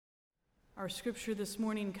Our scripture this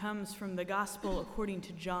morning comes from the Gospel according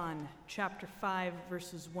to John, chapter 5,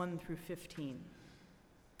 verses 1 through 15.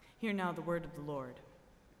 Hear now the word of the Lord.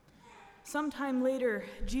 Sometime later,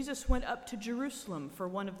 Jesus went up to Jerusalem for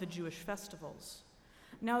one of the Jewish festivals.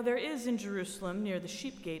 Now there is in Jerusalem near the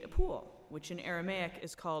Sheep Gate a pool, which in Aramaic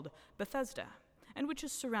is called Bethesda, and which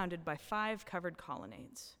is surrounded by 5 covered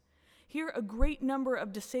colonnades. Here a great number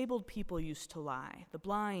of disabled people used to lie, the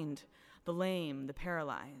blind, the lame, the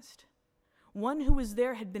paralyzed. One who was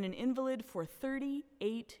there had been an invalid for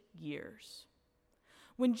 38 years.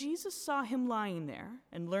 When Jesus saw him lying there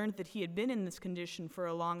and learned that he had been in this condition for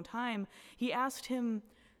a long time, he asked him,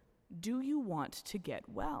 "Do you want to get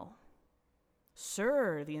well?"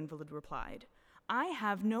 "Sir," the invalid replied, "I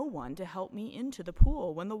have no one to help me into the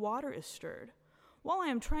pool when the water is stirred. While I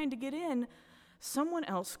am trying to get in, someone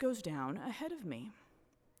else goes down ahead of me."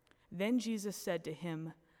 Then Jesus said to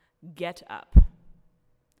him, "Get up.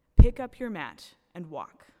 Pick up your mat and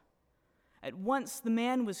walk." At once the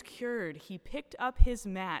man was cured. He picked up his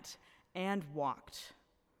mat and walked.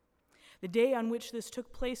 The day on which this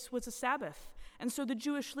took place was a Sabbath, and so the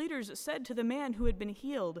Jewish leaders said to the man who had been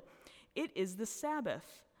healed, "It is the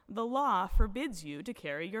Sabbath. The law forbids you to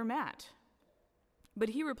carry your mat." But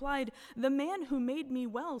he replied, "The man who made me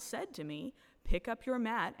well said to me, 'Pick up your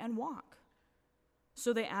mat and walk.'"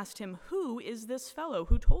 So they asked him, "Who is this fellow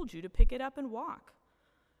who told you to pick it up and walk?"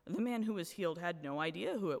 The man who was healed had no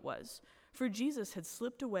idea who it was, for Jesus had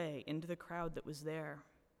slipped away into the crowd that was there.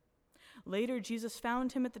 Later, Jesus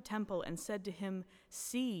found him at the temple and said to him,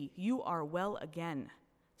 "See, you are well again.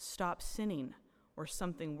 Stop sinning, or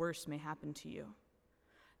something worse may happen to you."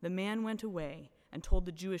 The man went away and told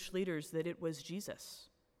the Jewish leaders that it was Jesus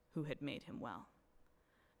who had made him well.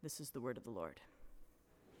 This is the word of the Lord.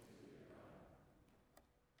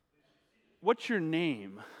 "What's your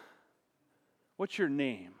name? What's your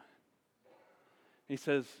name?" He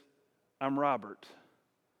says, "I'm Robert."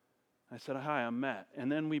 I said, "Hi, I'm Matt."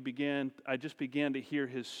 And then I just began to hear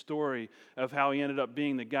his story of how he ended up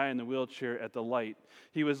being the guy in the wheelchair at the light.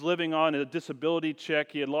 He was living on a disability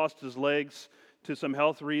check. He had lost his legs to some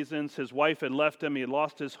health reasons. His wife had left him. He had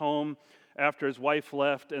lost his home after his wife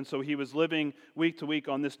left. And so he was living week to week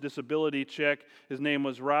on this disability check. His name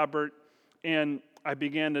was Robert. And I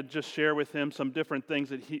began to just share with him some different things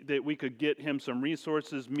that we could get him some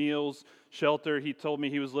resources, meals, shelter. He told me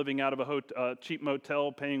he was living out of a cheap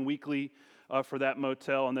motel, paying weekly for that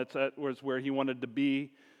motel, and that was where he wanted to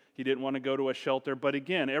be. He didn't want to go to a shelter. But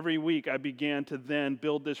again, every week I began to then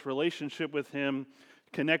build this relationship with him,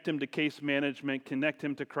 connect him to case management, connect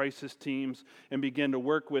him to crisis teams, and begin to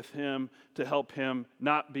work with him to help him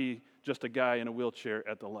not be just a guy in a wheelchair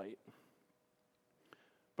at the light.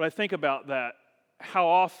 But I think about that. How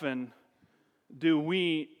often did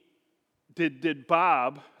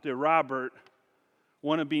Robert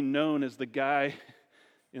want to be known as the guy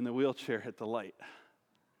in the wheelchair at the light?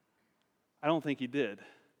 I don't think he did.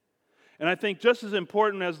 And I think just as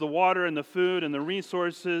important as the water and the food and the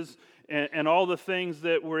resources and all the things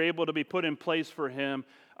that were able to be put in place for him,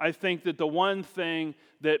 I think that the one thing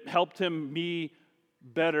that helped him be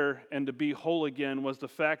better and to be whole again was the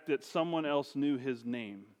fact that someone else knew his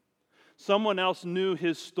name. Someone else knew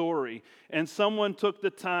his story, and someone took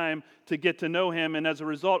the time to get to know him, and as a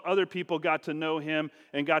result, other people got to know him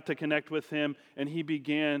and got to connect with him, and he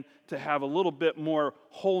began to have a little bit more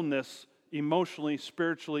wholeness emotionally,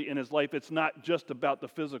 spiritually in his life. It's not just about the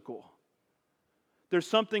physical. There's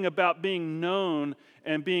something about being known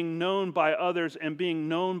and being known by others and being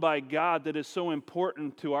known by God that is so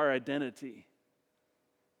important to our identity.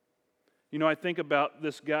 You know, I think about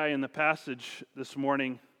this guy in the passage this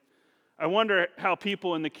morning. I wonder how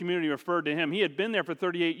people in the community referred to him. He had been there for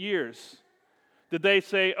 38 years. Did they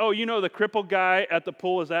say, "Oh, you know the crippled guy at the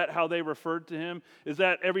pool"? Is that how they referred to him? Is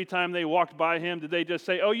that every time they walked by him, did they just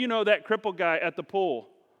say, "Oh, you know that crippled guy at the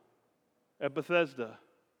pool at Bethesda?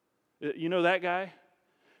 You know that guy?"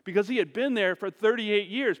 Because he had been there for 38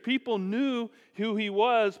 years. People knew who he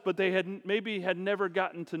was, but they had never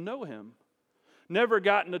gotten to know him. Never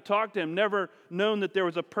gotten to talk to him. Never known that there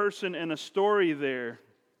was a person and a story there.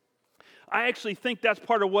 I actually think that's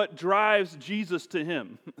part of what drives Jesus to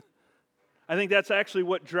him. I think that's actually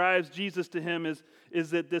what drives Jesus to him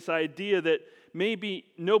is that this idea that maybe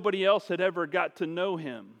nobody else had ever got to know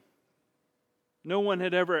him. No one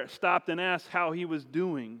had ever stopped and asked how he was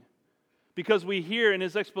doing. Because we hear in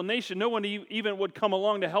his explanation, no one even would come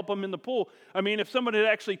along to help him in the pool. I mean, if someone had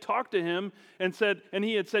actually talked to him and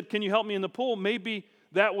he had said, "Can you help me in the pool?" maybe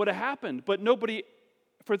that would have happened. But nobody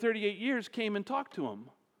for 38 years came and talked to him.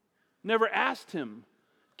 Never asked him,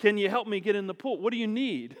 "Can you help me get in the pool? What do you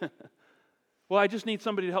need?" Well, I just need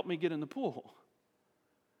somebody to help me get in the pool.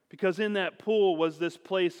 Because in that pool was this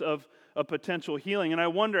place of a potential healing. And I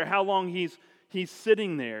wonder how long he's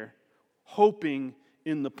sitting there hoping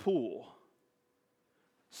in the pool.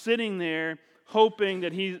 Sitting there hoping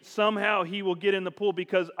that somehow he will get in the pool,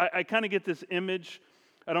 because I kind of get this image.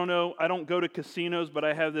 I don't know, I don't go to casinos, but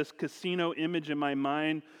I have this casino image in my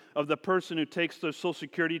mind of the person who takes their Social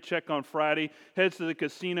Security check on Friday, heads to the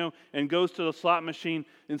casino, and goes to the slot machine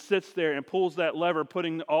and sits there and pulls that lever,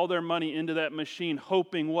 putting all their money into that machine,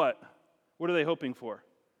 hoping what? What are they hoping for?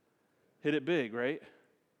 Hit it big, right?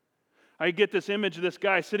 I get this image of this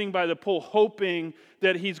guy sitting by the pool hoping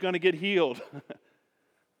that he's going to get healed.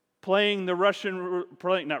 playing the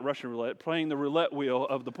roulette wheel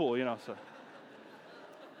of the pool, so.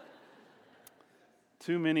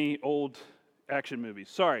 Too many old action movies.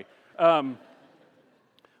 Sorry.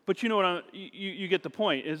 But you know what you get the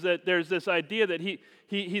point, is that there's this idea that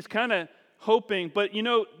he's kind of hoping, but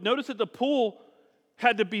notice that the pool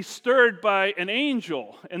had to be stirred by an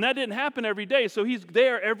angel, and that didn't happen every day. So he's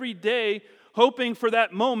there every day hoping for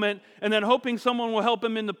that moment, and then hoping someone will help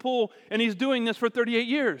him in the pool, and he's doing this for 38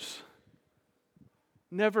 years,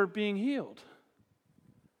 never being healed.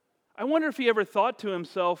 I wonder if he ever thought to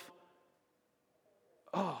himself,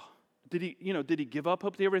 did he give up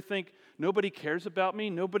hope? Did he ever think, nobody cares about me,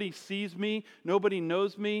 nobody sees me, nobody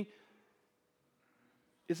knows me?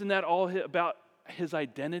 Isn't that all about his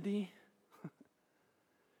identity?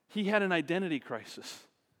 He had an identity crisis.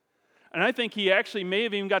 And I think he actually may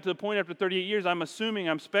have even got to the point after 38 years, I'm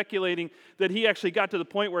speculating, that he actually got to the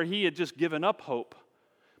point where he had just given up hope.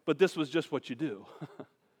 But this was just what you do.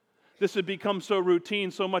 This had become so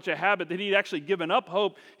routine, so much a habit, that he'd actually given up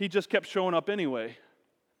hope. He just kept showing up anyway.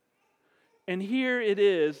 And here it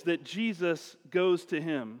is that Jesus goes to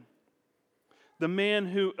him. The man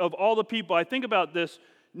who, of all the people, I think about this,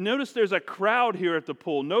 notice there's a crowd here at the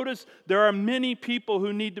pool. Notice there are many people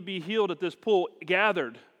who need to be healed at this pool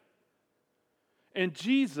gathered. And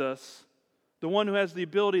Jesus, the one who has the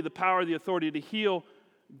ability, the power, the authority to heal,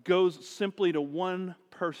 goes simply to one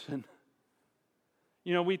person.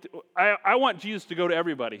 I want Jesus to go to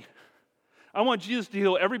everybody. I want Jesus to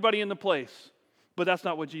heal everybody in the place. But that's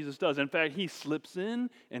not what Jesus does. In fact, he slips in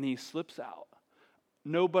and he slips out.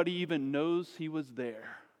 Nobody even knows he was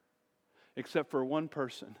there except for one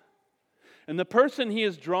person. And the person he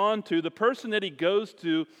is drawn to, the person that he goes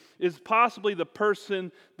to, is possibly the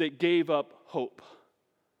person that gave up hope.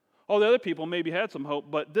 All the other people maybe had some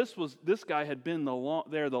hope, but this guy had been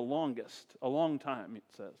there the longest, a long time, it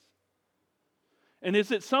says. And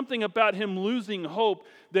is it something about him losing hope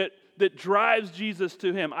that drives Jesus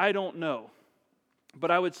to him? I don't know. But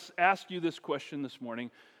I would ask you this question this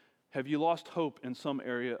morning. Have you lost hope in some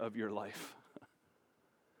area of your life?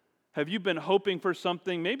 Have you been hoping for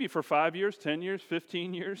something maybe for 5 years, 10 years,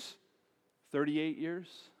 15 years, 38 years?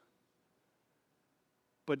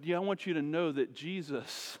 But I want you to know that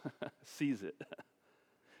Jesus sees it.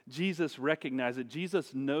 Jesus recognizes it.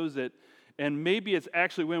 Jesus knows it. And maybe it's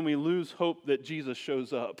actually when we lose hope that Jesus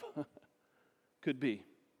shows up. Could be.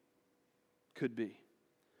 Could be.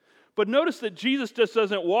 But notice that Jesus just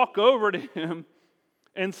doesn't walk over to him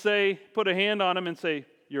and put a hand on him and say,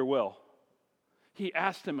 "You're well." He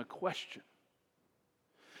asked him a question.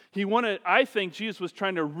 I think Jesus was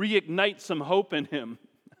trying to reignite some hope in him.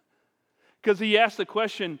 Because he asked the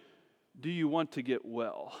question, "Do you want to get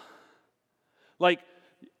well?" Like,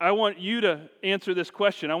 I want you to answer this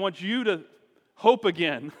question. I want you to hope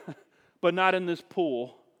again, but not in this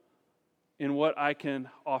pool, in what I can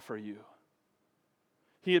offer you.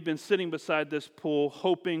 He had been sitting beside this pool,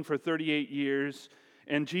 hoping for 38 years,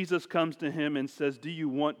 and Jesus comes to him and says, "Do you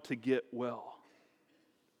want to get well?"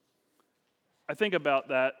 I think about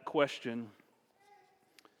that question,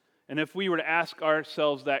 and if we were to ask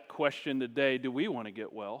ourselves that question today, do we want to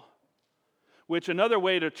get well? Which another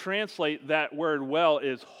way to translate that word well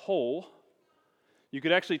is whole. You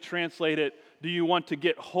could actually translate it, do you want to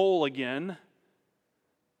get whole again?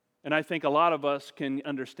 And I think a lot of us can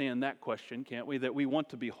understand that question, can't we? That we want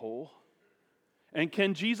to be whole. And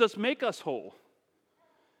can Jesus make us whole?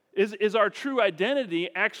 Is our true identity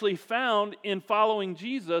actually found in following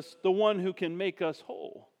Jesus, the one who can make us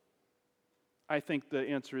whole? I think the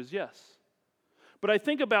answer is yes. But I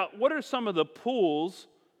think about what are some of the pools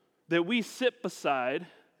that we sit beside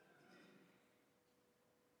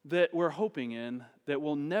that we're hoping in that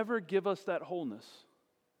will never give us that wholeness.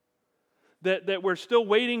 That we're still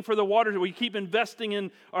waiting for the water. We keep investing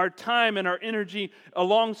in our time and our energy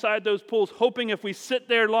alongside those pools, hoping if we sit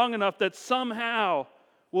there long enough that somehow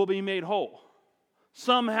we'll be made whole.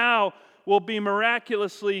 Somehow will be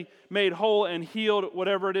miraculously made whole and healed,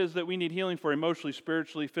 whatever it is that we need healing for, emotionally,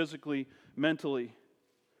 spiritually, physically, mentally.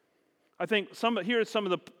 I think here are some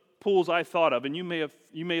of the pools I thought of, and you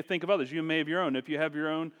may think of others. You may have your own. If you have your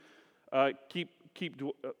own, keep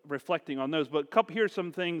reflecting on those. But here are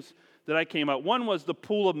some things that I came out. One was the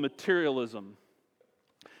pool of materialism.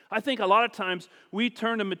 I think a lot of times we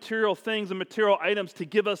turn to material things and material items to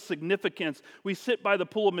give us significance. We sit by the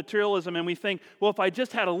pool of materialism and we think, well, if I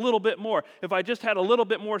just had a little bit more, if I just had a little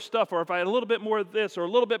bit more stuff, or if I had a little bit more of this or a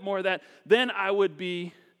little bit more of that, then I would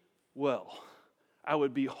be well. I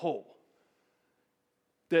would be whole.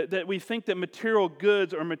 That we think that material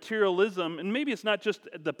goods or materialism, and maybe it's not just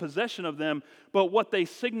the possession of them, but what they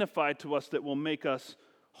signify to us that will make us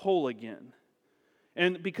whole again.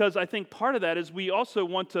 And because I think part of that is we also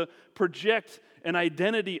want to project an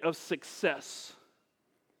identity of success.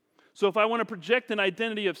 So if I want to project an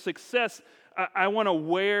identity of success, I want to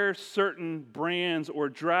wear certain brands or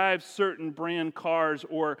drive certain brand cars,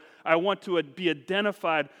 or I want to be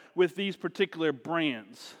identified with these particular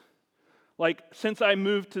brands. Like, since I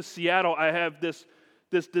moved to Seattle, I have this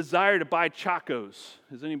desire to buy Chacos.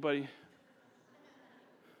 Is anybody?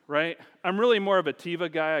 Right? I'm really more of a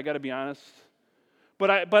Teva guy, I got to be honest.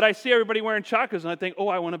 But I see everybody wearing Chacos, and I think,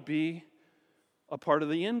 I want to be a part of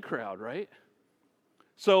the in crowd, right?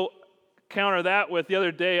 So counter that with the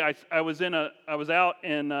other day, I was out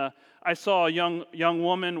and I saw a young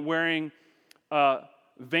woman wearing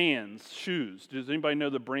Vans shoes. Does anybody know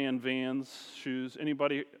the brand Vans shoes?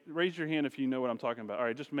 Anybody? Raise your hand if you know what I'm talking about. All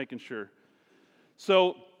right, just making sure.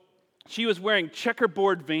 So she was wearing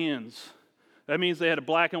checkerboard Vans. That means they had a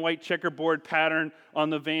black and white checkerboard pattern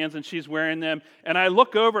on the Vans, and she's wearing them. And I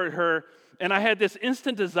look over at her, and I had this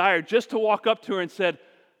instant desire just to walk up to her and said,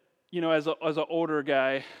 as an older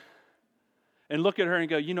guy, and look at her and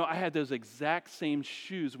go, I had those exact same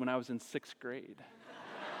shoes when I was in 6th grade.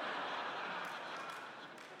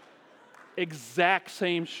 Exact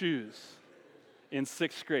same shoes in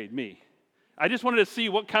 6th grade, me. I just wanted to see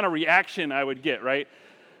what kind of reaction I would get, right?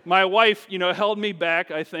 My wife, held me back,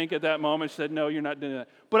 I think, at that moment. She said, no, you're not doing that.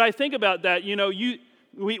 But I think about that,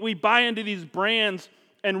 we buy into these brands,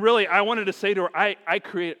 and really, I wanted to say to her,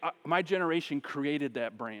 my generation created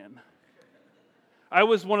that brand. I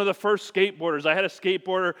was one of the first skateboarders. I had a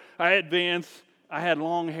skateboarder, I had Vans, I had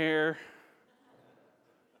long hair.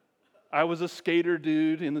 I was a skater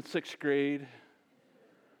dude in the 6th grade.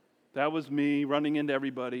 That was me running into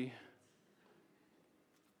everybody.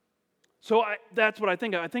 So that's what I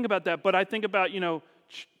think of. I think about that, but I think about,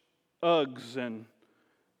 Uggs and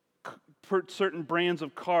certain brands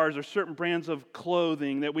of cars or certain brands of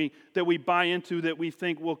clothing that we buy into that we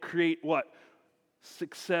think will create what?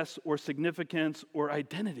 Success or significance or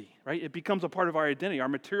identity, right? It becomes a part of our identity. Our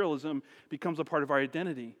materialism becomes a part of our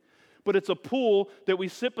identity. But it's a pool that we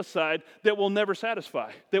sit beside that will never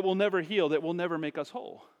satisfy, that will never heal, that will never make us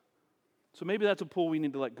whole. So maybe that's a pool we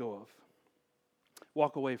need to let go of,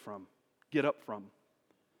 walk away from, get up from.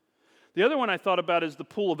 The other one I thought about is the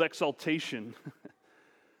pool of exaltation.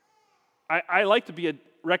 I like to be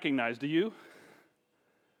recognized. Do you?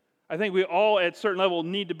 I think we all, at a certain level,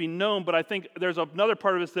 need to be known, but I think there's another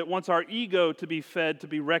part of us that wants our ego to be fed, to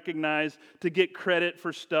be recognized, to get credit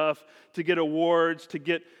for stuff, to get awards, to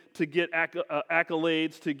get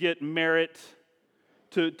accolades, to get merit,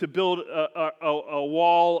 to build a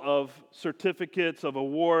wall of certificates, of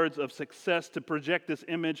awards, of success, to project this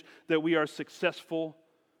image that we are successful.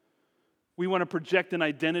 We want to project an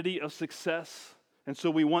identity of success. And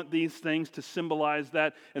so we want these things to symbolize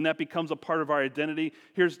that, and that becomes a part of our identity.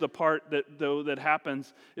 Here's the part that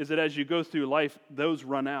happens, is that as you go through life, those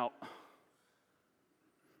run out.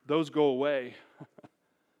 Those go away.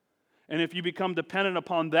 And if you become dependent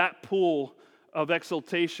upon that pool of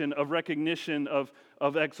exaltation, of recognition, of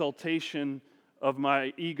exaltation of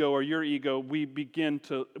my ego or your ego, we begin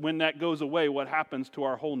to, when that goes away, what happens to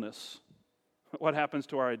our wholeness? What happens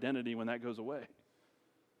to our identity when that goes away?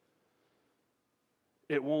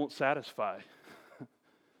 It won't satisfy.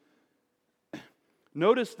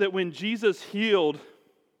 Notice that when Jesus healed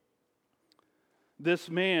this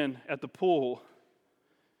man at the pool,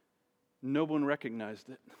 no one recognized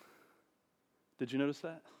it. Did you notice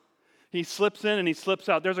that? He slips in and he slips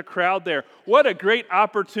out. There's a crowd there. What a great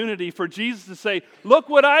opportunity for Jesus to say, look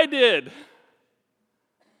what I did.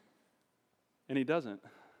 And he doesn't.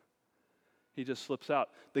 He just slips out.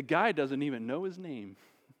 The guy doesn't even know his name.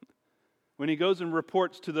 When he goes and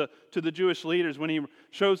reports to the Jewish leaders, when he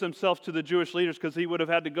shows himself to the Jewish leaders, because he would have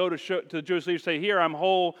had to go to the Jewish leaders, say, here, I'm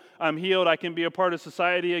whole, I'm healed, I can be a part of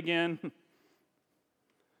society again.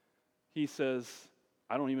 He says,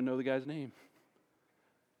 I don't even know the guy's name.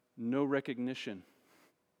 no recognition.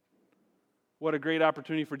 What a great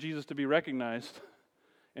opportunity for Jesus to be recognized,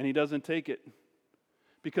 and he doesn't take it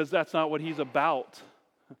because that's not what he's about.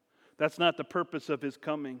 That's not the purpose of his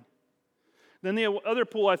coming. Then the other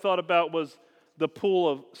pool I thought about was the pool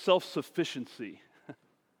of self-sufficiency.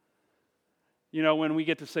 You know, when we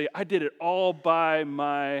get to say, I did it all by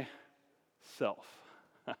myself.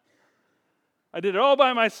 I did it all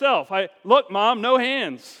by myself. Look, Mom, no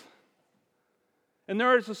hands. And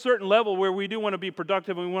there is a certain level where we do want to be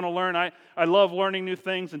productive and we want to learn. I love learning new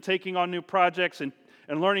things and taking on new projects and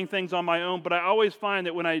learning things on my own. But I always find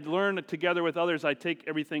that when I learn together with others, I take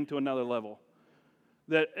everything to another level.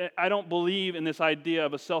 That I don't believe in this idea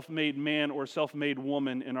of a self-made man or self-made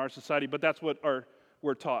woman in our society, but that's what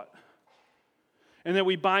we're taught. And that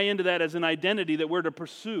we buy into that as an identity that we're to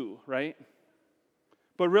pursue, right?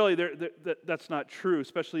 But really, that's not true,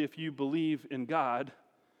 especially if you believe in God.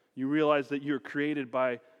 You realize that you're created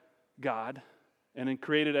by God, and then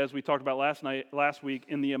created, as we talked about last week,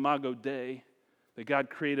 in the Imago Dei, that God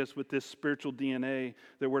created us with this spiritual DNA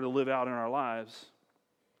that we're to live out in our lives.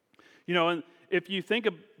 You know, and if you think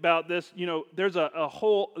about this, you know, there's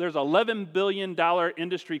 $11 billion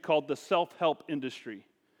industry called the self-help industry.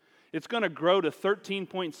 It's going to grow to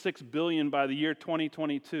 $13.6 billion by the year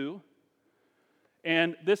 2022.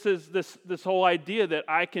 And this is this whole idea that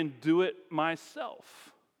I can do it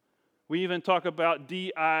myself. We even talk about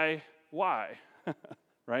DIY,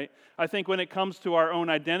 right? I think when it comes to our own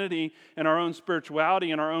identity and our own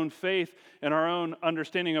spirituality and our own faith and our own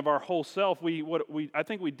understanding of our whole self, I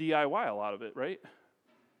think we DIY a lot of it, right?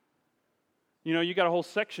 You know, you got a whole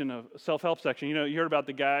section of self-help section. You know, you heard about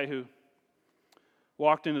the guy who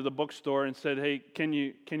walked into the bookstore and said, "Hey, can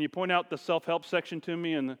you point out the self-help section to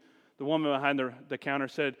me?" And the woman behind the counter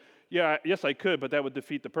said, "Yes, I could, but that would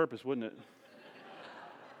defeat the purpose, wouldn't it?"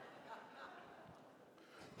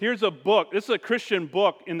 Here's a book. This is a Christian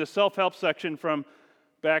book in the self-help section from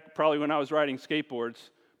back probably when I was riding skateboards.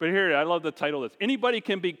 But here, I love the title of this. Anybody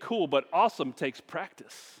can be cool, but awesome takes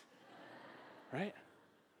practice. Right?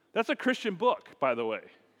 That's a Christian book, by the way.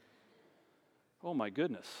 Oh my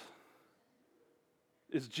goodness.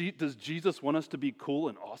 Does Jesus want us to be cool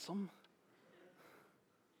and awesome?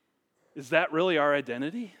 Is that really our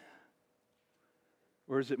identity?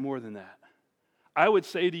 Or is it more than that? I would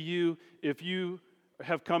say to you, if you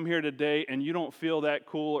have come here today and you don't feel that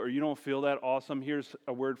cool or you don't feel that awesome, here's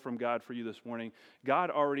a word from God for you this morning. God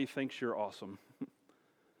already thinks you're awesome.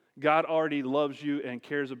 God already loves you and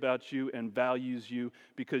cares about you and values you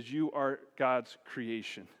because you are God's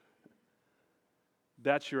creation.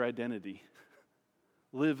 That's your identity.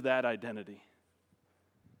 Live that identity.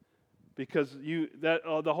 Because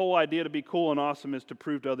the whole idea to be cool and awesome is to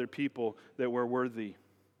prove to other people that we're worthy,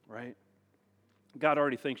 right? God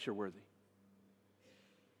already thinks you're worthy.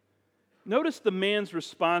 Notice the man's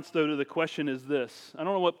response, though, to the question is this. I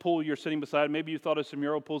don't know what pool you're sitting beside. Maybe you thought of some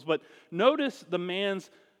mural pools. But notice the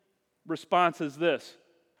man's response is this.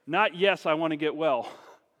 Not, yes, I want to get well.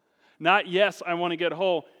 Not, yes, I want to get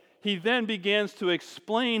whole. He then begins to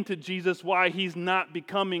explain to Jesus why he's not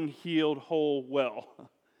becoming healed, whole, well.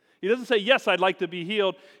 He doesn't say, yes, I'd like to be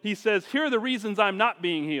healed. He says, here are the reasons I'm not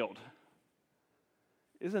being healed.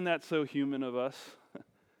 Isn't that so human of us?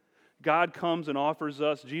 God comes and offers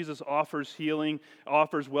us, Jesus offers healing,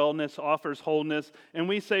 offers wellness, offers wholeness, and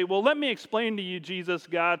we say, well, let me explain to you, Jesus,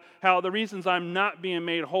 God, how the reasons I'm not being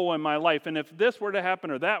made whole in my life, and if this were to happen,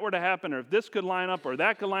 or that were to happen, or if this could line up, or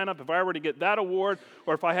that could line up, if I were to get that award,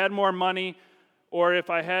 or if I had more money, or if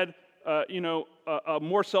I had,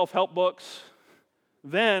 more self-help books,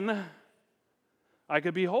 then I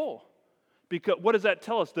could be whole. Because what does that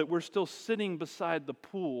tell us? That we're still sitting beside the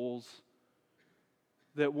pools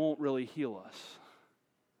that won't really heal us.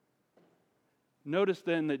 Notice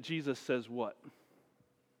then that Jesus says what?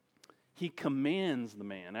 He commands the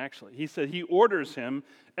man, actually. He said, he orders him,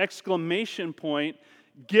 exclamation point,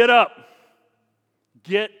 get up.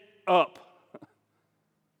 Get up.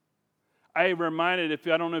 I don't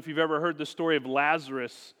know if you've ever heard the story of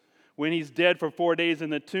Lazarus when he's dead for 4 days in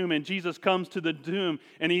the tomb, and Jesus comes to the tomb,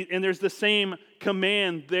 and there's the same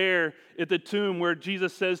command there at the tomb where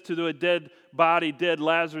Jesus says to the dead body, dead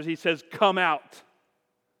Lazarus, he says, come out.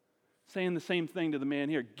 Saying the same thing to the man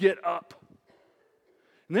here, get up.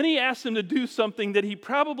 And then he asks him to do something that he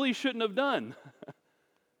probably shouldn't have done.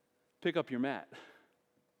 Pick up your mat,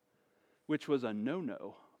 which was a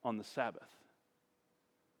no-no on the Sabbath.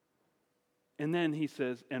 And then he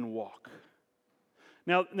says, and walk.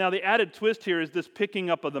 Now the added twist here is this picking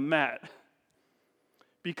up of the mat.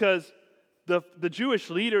 Because the Jewish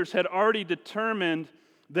leaders had already determined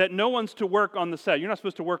that no one's to work on the Sabbath. You're not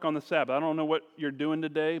supposed to work on the Sabbath. I don't know what you're doing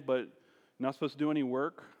today, but you're not supposed to do any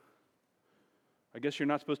work. I guess you're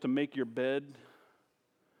not supposed to make your bed.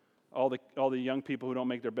 All the young people who don't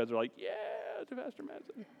make their beds are like, yeah, Pastor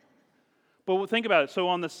Madsen. But think about it. So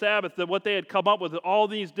on the Sabbath, what they had come up with, all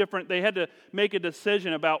these different, they had to make a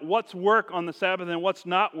decision about what's work on the Sabbath and what's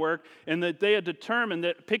not work, and that they had determined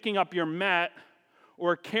that picking up your mat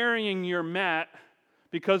or carrying your mat,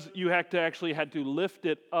 because you had to lift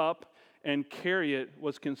it up and carry it,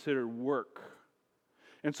 was considered work.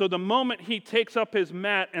 And so the moment he takes up his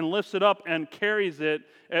mat and lifts it up and carries it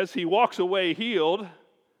as he walks away healed,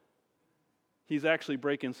 he's actually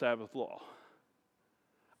breaking Sabbath law.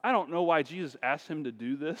 I don't know why Jesus asked him to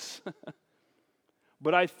do this,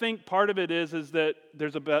 but I think part of it is that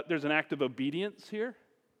there's an act of obedience here.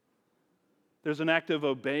 There's an act of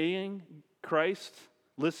obeying Christ,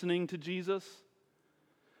 listening to Jesus,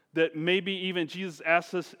 that maybe even Jesus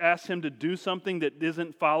asks him to do something that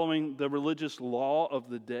isn't following the religious law of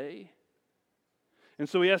the day. And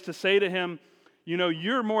so he has to say to him,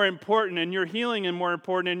 you're more important, and your healing is more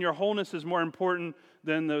important, and your wholeness is more important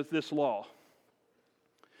than this law.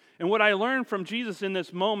 And what I learned from Jesus in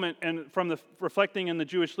this moment and from the reflecting in the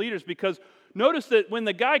Jewish leaders, because notice that when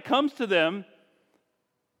the guy comes to them,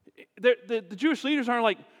 the Jewish leaders aren't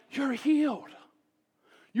like, you're healed.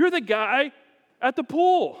 You're the guy at the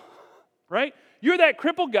pool, right? You're that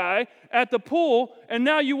crippled guy at the pool, and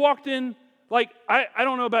now you walked in like, I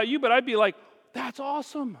don't know about you, but I'd be like, that's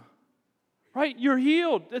awesome, right? You're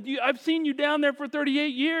healed. I've seen you down there for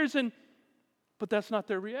 38 years, but that's not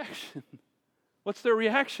their reaction. What's their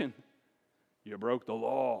reaction? You broke the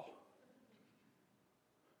law.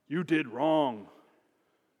 You did wrong.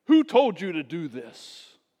 Who told you to do this?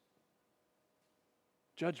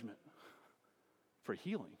 Judgment for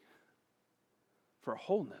healing, for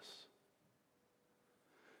wholeness.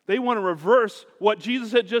 They want to reverse what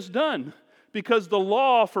Jesus had just done, because the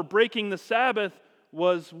law for breaking the Sabbath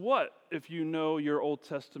was what? If you know your Old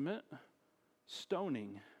Testament,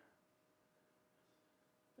 stoning.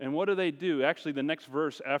 And what do? Actually, the next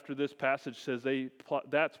verse after this passage says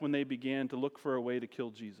that's when they began to look for a way to kill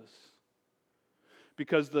Jesus.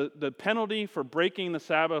 Because the penalty for breaking the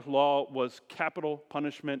Sabbath law was capital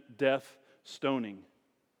punishment, death, stoning.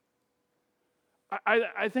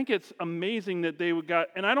 I think it's amazing that they got,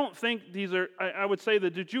 and I don't think these are, I would say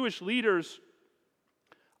that the Jewish leaders,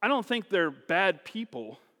 I don't think they're bad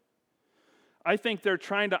people. I think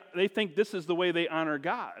they think this is the way they honor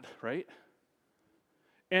God, right?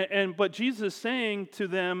 But Jesus is saying to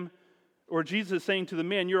them, or Jesus is saying to the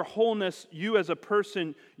man, your wholeness, you as a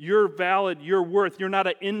person, you're valid, you're worth. You're not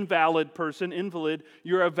an invalid person, invalid.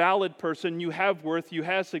 You're a valid person. You have worth. You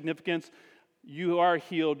have significance. You are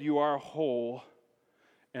healed. You are whole.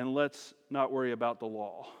 And let's not worry about the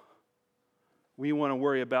law. We want to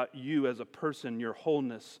worry about you as a person, your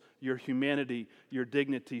wholeness, your humanity, your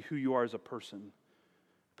dignity, who you are as a person.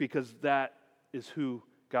 Because that is who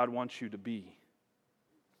God wants you to be.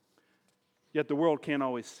 Yet the world can't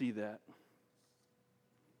always see that.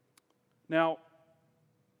 Now,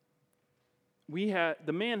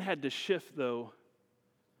 the man had to shift, though.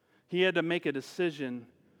 He had to make a decision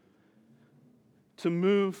to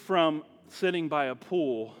move from sitting by a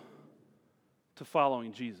pool to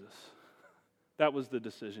following Jesus. That was the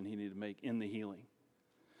decision he needed to make in the healing.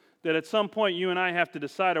 That at some point you and I have to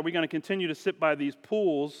decide, are we going to continue to sit by these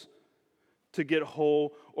pools to get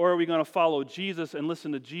whole, or are we going to follow Jesus and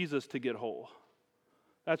listen to Jesus to get whole?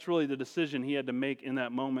 That's really the decision he had to make in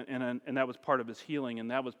that moment, and that was part of his healing,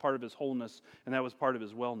 and that was part of his wholeness, and that was part of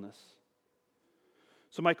his wellness.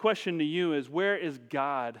 So my question to you is, where is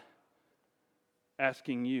God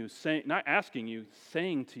asking you, not asking you,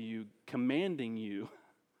 saying to you, commanding you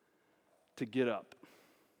to get up?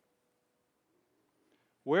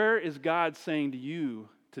 Where is God saying to you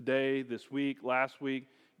today, this week, last week,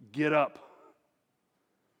 get up?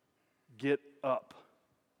 Get up.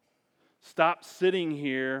 Stop sitting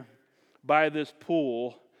here by this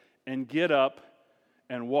pool and get up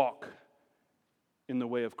and walk in the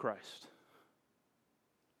way of Christ.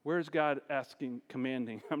 Where is God asking,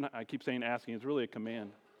 commanding? I keep saying asking, it's really a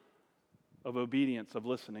command of obedience, of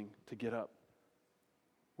listening, to get up.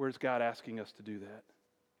 Where's God asking us to do that?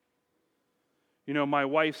 You know, my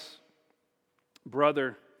wife's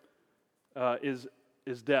brother is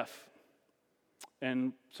deaf.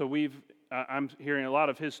 And so I'm hearing a lot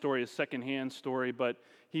of his story, his secondhand story, but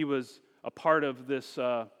he was a part of this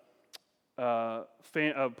part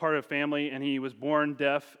of family, and he was born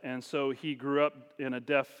deaf, and so he grew up in a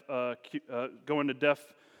deaf, going to deaf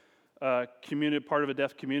community, part of a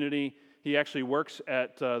deaf community. He actually works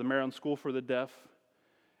at the Maryland School for the Deaf,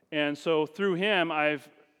 And so through him, I've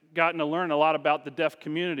gotten to learn a lot about the deaf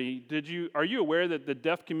community. Are you aware that the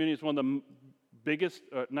deaf community is one of the biggest,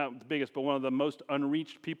 not the biggest, but one of the most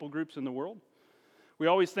unreached people groups in the world? We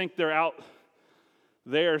always think they're out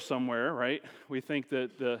there somewhere, right? We think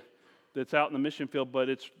that that's out in the mission field, but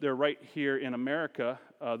they're right here in America,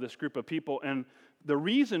 this group of people. And the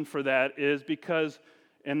reason for that is because,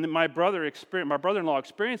 and my brother-in-law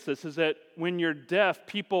experienced this, is that when you're deaf,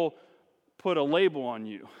 people put a label on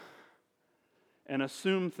you and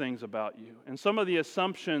assume things about you. And some of the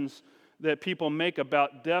assumptions that people make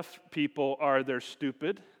about deaf people are they're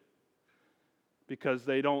stupid because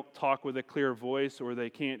they don't talk with a clear voice, or they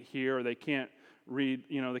can't hear, or they can't read,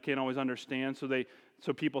 they can't always understand.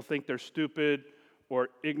 So people think they're stupid or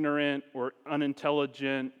ignorant or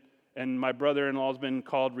unintelligent. And my brother-in-law has been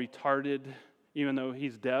called retarded, even though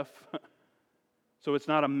he's deaf. So it's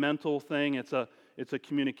not a mental thing, it's a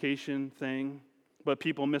communication thing. But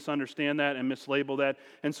people misunderstand that and mislabel that.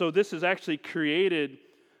 And so this has actually created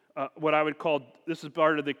what I would call, this is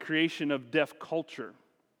part of the creation of deaf culture.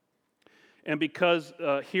 And because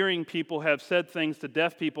hearing people have said things to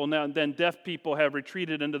deaf people, now and then deaf people have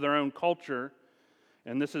retreated into their own culture.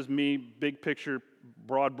 And this is me, big picture,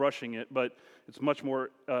 broad brushing it, but it's much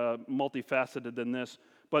more multifaceted than this.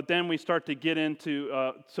 But then we start to get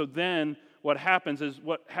into, so then what happens is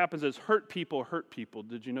hurt people hurt people.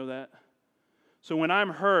 Did you know that? So when I'm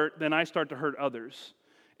hurt, then I start to hurt others.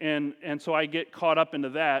 And so I get caught up into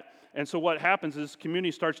that. And so what happens is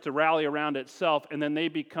community starts to rally around itself, and then they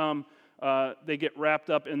get wrapped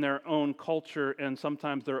up in their own culture and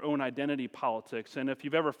sometimes their own identity politics. And if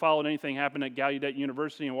you've ever followed anything happen at Gallaudet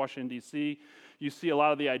University in Washington, D.C., you see a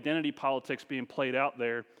lot of the identity politics being played out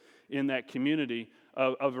there in that community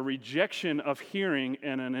of a rejection of hearing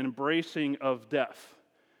and an embracing of deaf.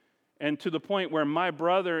 And to the point where my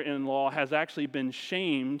brother-in-law has actually been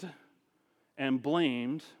shamed and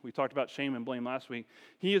blamed. We talked about shame and blame last week.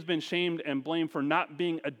 He has been shamed and blamed for not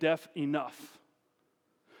being a deaf enough.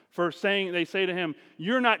 They say to him,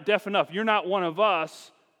 you're not deaf enough. You're not one of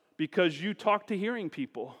us because you talk to hearing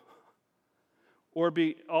people. Or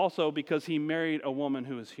also because he married a woman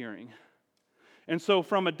who is hearing. And so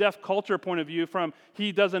from a deaf culture point of view,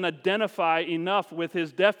 he doesn't identify enough with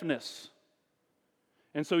his deafness.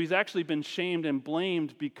 And so he's actually been shamed and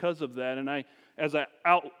blamed because of that. And I, as an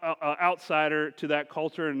outsider to that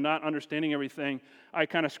culture and not understanding everything, I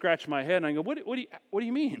kind of scratch my head and I go, what do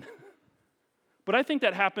you mean? But I think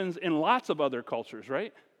that happens in lots of other cultures,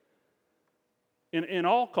 right? In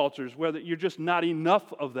all cultures, where you're just not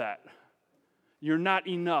enough of that. You're not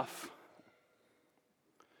enough.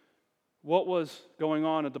 What was going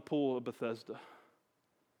on at the pool of Bethesda?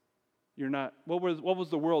 You're not. What was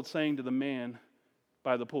the world saying to the man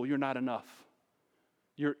by the pool? You're not enough.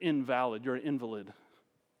 You're invalid. You're an invalid.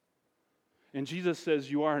 And Jesus says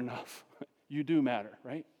you are enough. You do matter,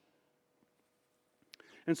 right?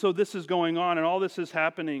 And so this is going on, and all this is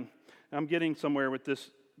happening. I'm getting somewhere with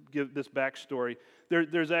this backstory.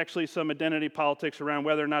 There's actually some identity politics around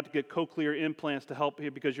whether or not to get cochlear implants to help you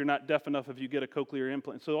because you're not deaf enough if you get a cochlear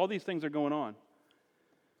implant. So all these things are going on.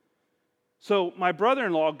 So my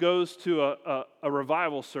brother-in-law goes to a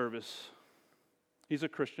revival service. He's a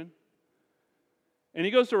Christian. And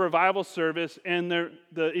he goes to a revival service, and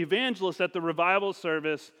the evangelist at the revival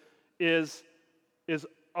service is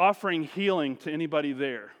offering healing to anybody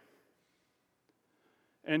there.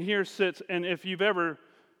 And here sits, and if you ever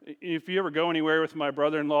go anywhere with my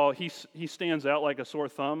brother-in-law, he stands out like a sore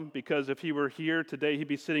thumb, because if he were here today, he'd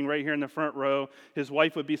be sitting right here in the front row. His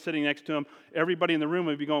wife would be sitting next to him. Everybody in the room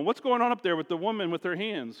would be going, what's going on up there with the woman with her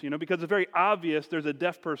hands? Because it's very obvious there's a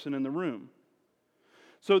deaf person in the room.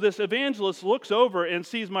 So this evangelist looks over and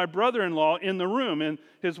sees my brother-in-law in the room and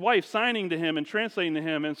his wife signing to him and translating to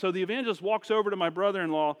him. And so the evangelist walks over to my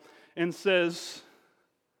brother-in-law and says,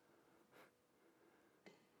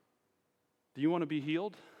 do you want to be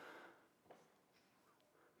healed?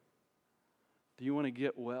 Do you want to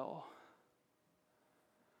get well?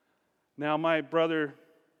 Now my brother,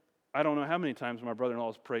 I don't know how many times my brother-in-law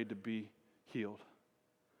has prayed to be healed.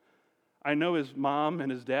 I know his mom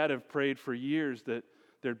and his dad have prayed for years that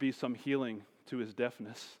there'd be some healing to his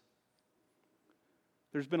deafness.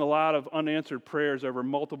 There's been a lot of unanswered prayers over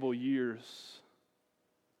multiple years.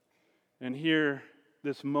 And here,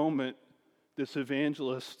 this moment, this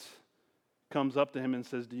evangelist comes up to him and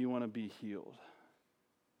says, do you want to be healed?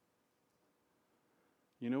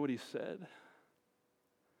 You know what he said?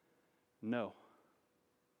 No.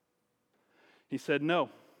 He said, no,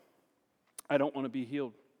 I don't want to be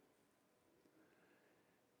healed.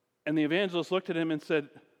 And the evangelist looked at him and said,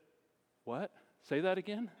 what? Say that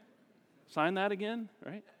again? Sign that again,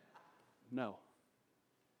 right? no.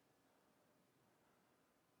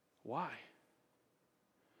 Why?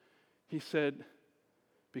 He said,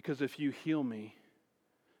 because if you heal me,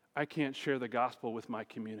 I can't share the gospel with my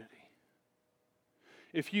community.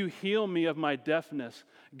 If you heal me of my deafness,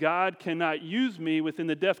 God cannot use me within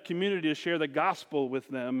the deaf community to share the gospel with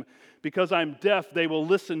them. Because I'm deaf, they will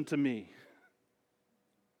listen to me.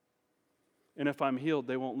 And if I'm healed,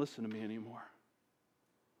 they won't listen to me anymore.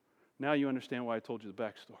 Now you understand why I told you the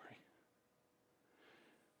backstory.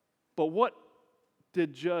 But what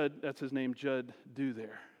did Judd, that's his name, Judd, do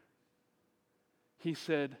there? He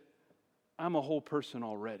said, I'm a whole person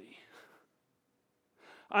already.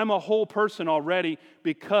 I'm a whole person already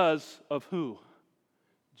because of who?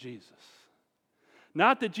 Jesus.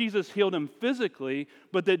 Not that Jesus healed him physically,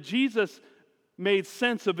 but that Jesus made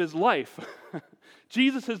sense of his life.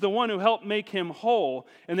 Jesus is the one who helped make him whole,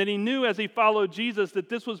 and that he knew as he followed Jesus that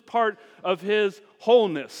this was part of his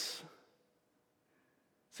wholeness.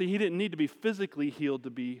 See, he didn't need to be physically healed to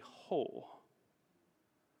be whole.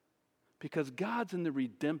 Because God's in the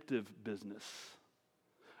redemptive business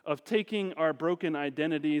of taking our broken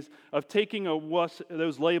identities, of taking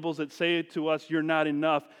those labels that say to us, you're not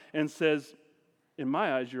enough, and says, in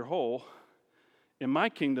my eyes, you're whole. In my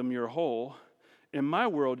kingdom, you're whole. In my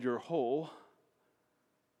world, you're whole.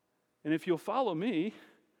 And if you'll follow me,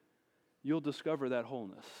 you'll discover that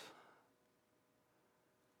wholeness.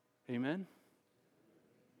 Amen?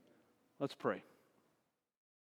 Let's pray.